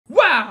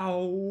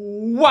Wow!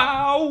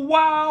 Wow!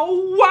 Wow!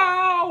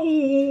 Wow!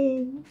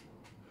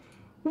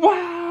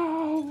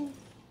 Wow!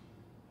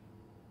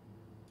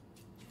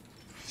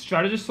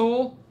 Strategist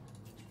soul.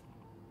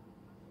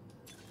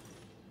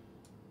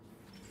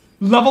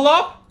 Level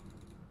up.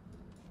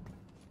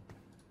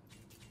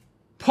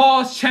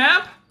 Pause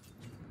champ.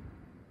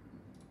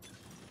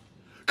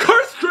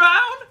 Curse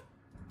crown.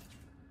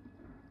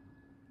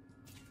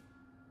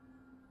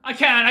 I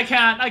can't.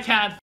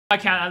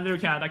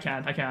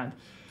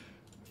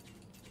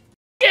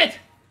 It!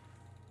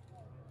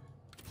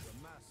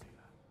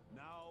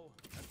 Now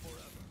and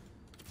forever.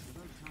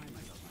 About time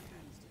I got my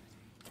hands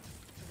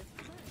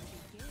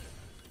dirty.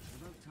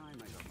 About time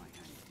I got my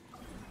hands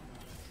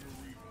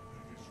dirty.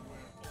 Is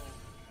where all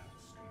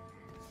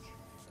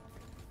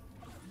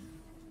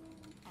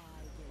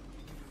paths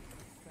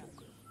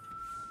converge.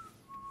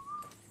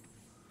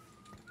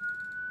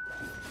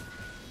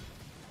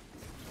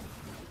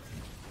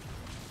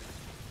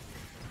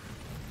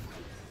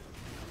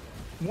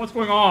 What's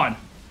going on?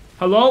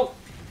 Hello?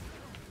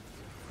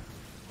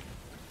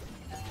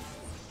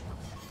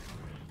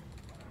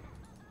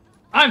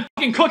 I'm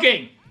fucking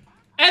cooking!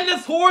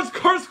 Endless Hordes,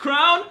 Curse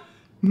Crown,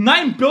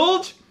 9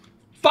 build,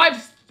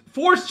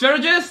 4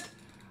 strategist.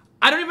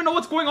 I don't even know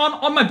what's going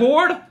on my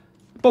board,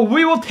 but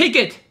we will take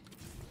it.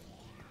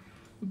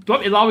 Do I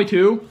have Ilawi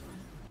too?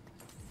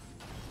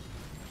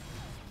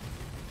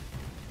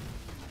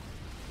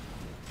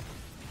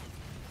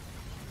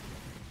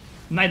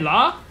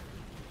 Naila?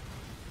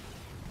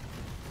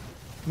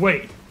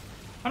 Wait,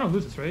 I don't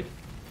lose this, right?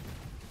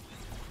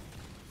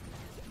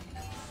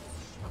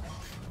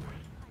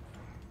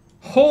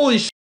 Holy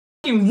sh**!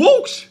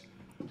 Whoosh!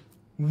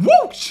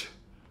 Whoosh!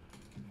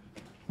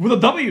 With a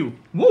W.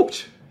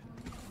 Whoosh!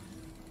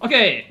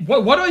 Okay,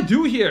 what do I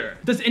do here?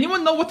 Does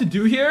anyone know what to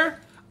do here?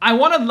 I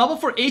want to level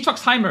for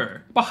Aatrox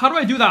timer, but how do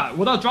I do that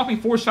without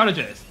dropping 4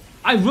 strategists?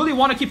 I really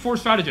want to keep 4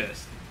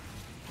 strategists.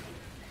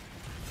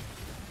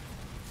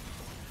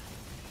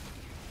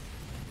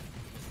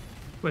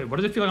 Wait, what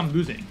does it feel like I'm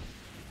losing?